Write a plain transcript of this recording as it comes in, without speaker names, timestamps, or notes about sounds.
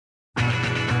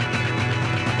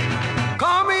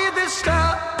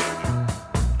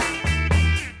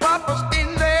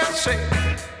say.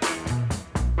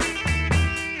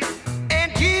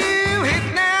 And you hit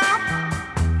now,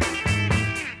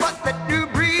 but that new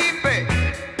breed, babe,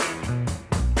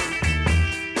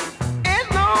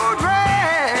 ain't no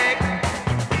drag.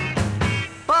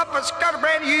 Papa's got a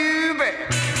brand new babe.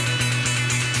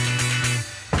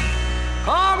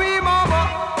 Call me mama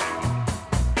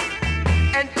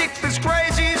and dig this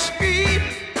crazy speed.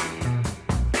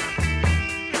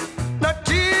 Not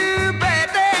too bad,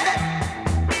 Dad,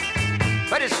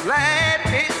 but his land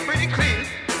is pretty clean.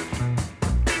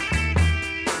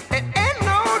 It ain't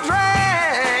no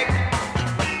drag.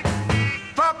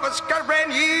 Papa's got a brand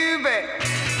new bag.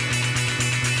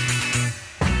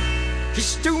 He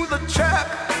stole the truck,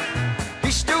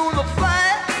 he stole the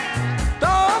flag.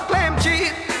 Don't blame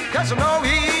cheap, 'cause I know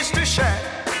he's too shy.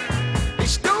 He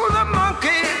stole the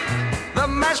monkey, the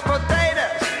mashed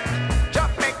potatoes,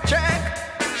 jumping jack,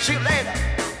 see you later,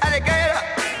 alligator.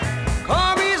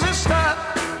 Call me a star.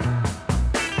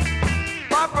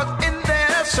 Papa's in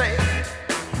there safe.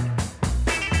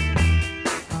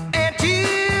 And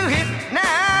you hit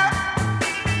now,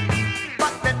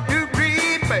 but that new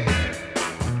breed, babe,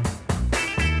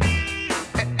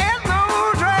 it ain't no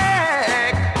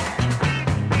drag.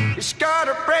 He's got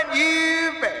a brand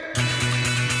new bag.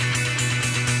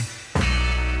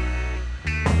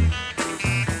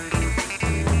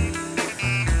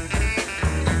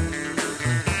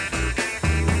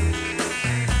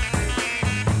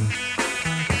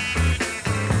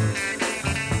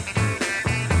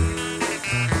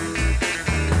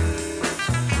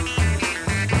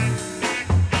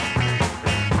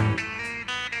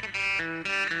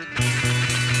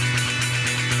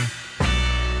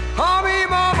 Call me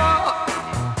mama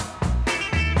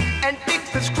and dig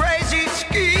this crazy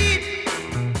scheme.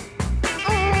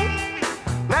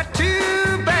 Not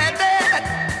too bad, Dad,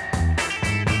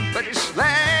 but his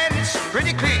land is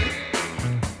pretty clean.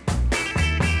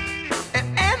 It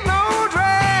ain't no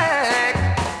drag.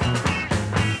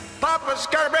 Papa's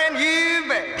got a brand new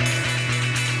bag.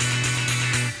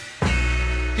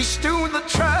 He stole the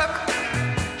truck,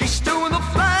 he stole the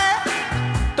flag.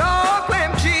 Don't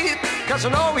blame cheap, 'cause I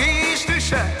know he's too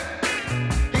shy.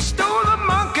 He stole the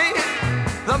monkey,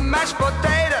 the mashed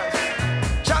potatoes,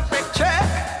 jumping jack,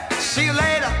 see you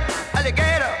later,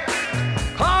 alligator.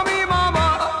 Call me mama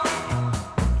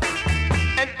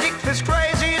and dig this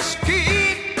crazy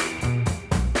scheme.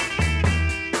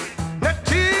 Not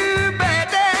too bad,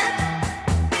 Dad,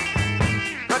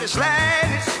 but his land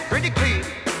is pretty clean.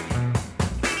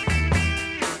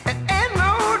 It ain't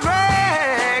no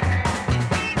drag.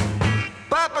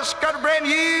 Papa's got a brand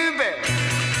new bag.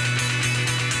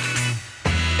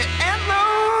 It ain't no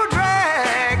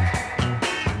drag.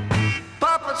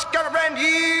 Papa's got a brand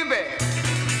new bag.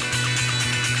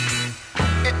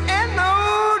 It ain't no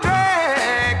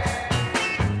drag.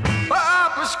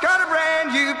 Papa's got a brand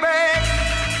new bag.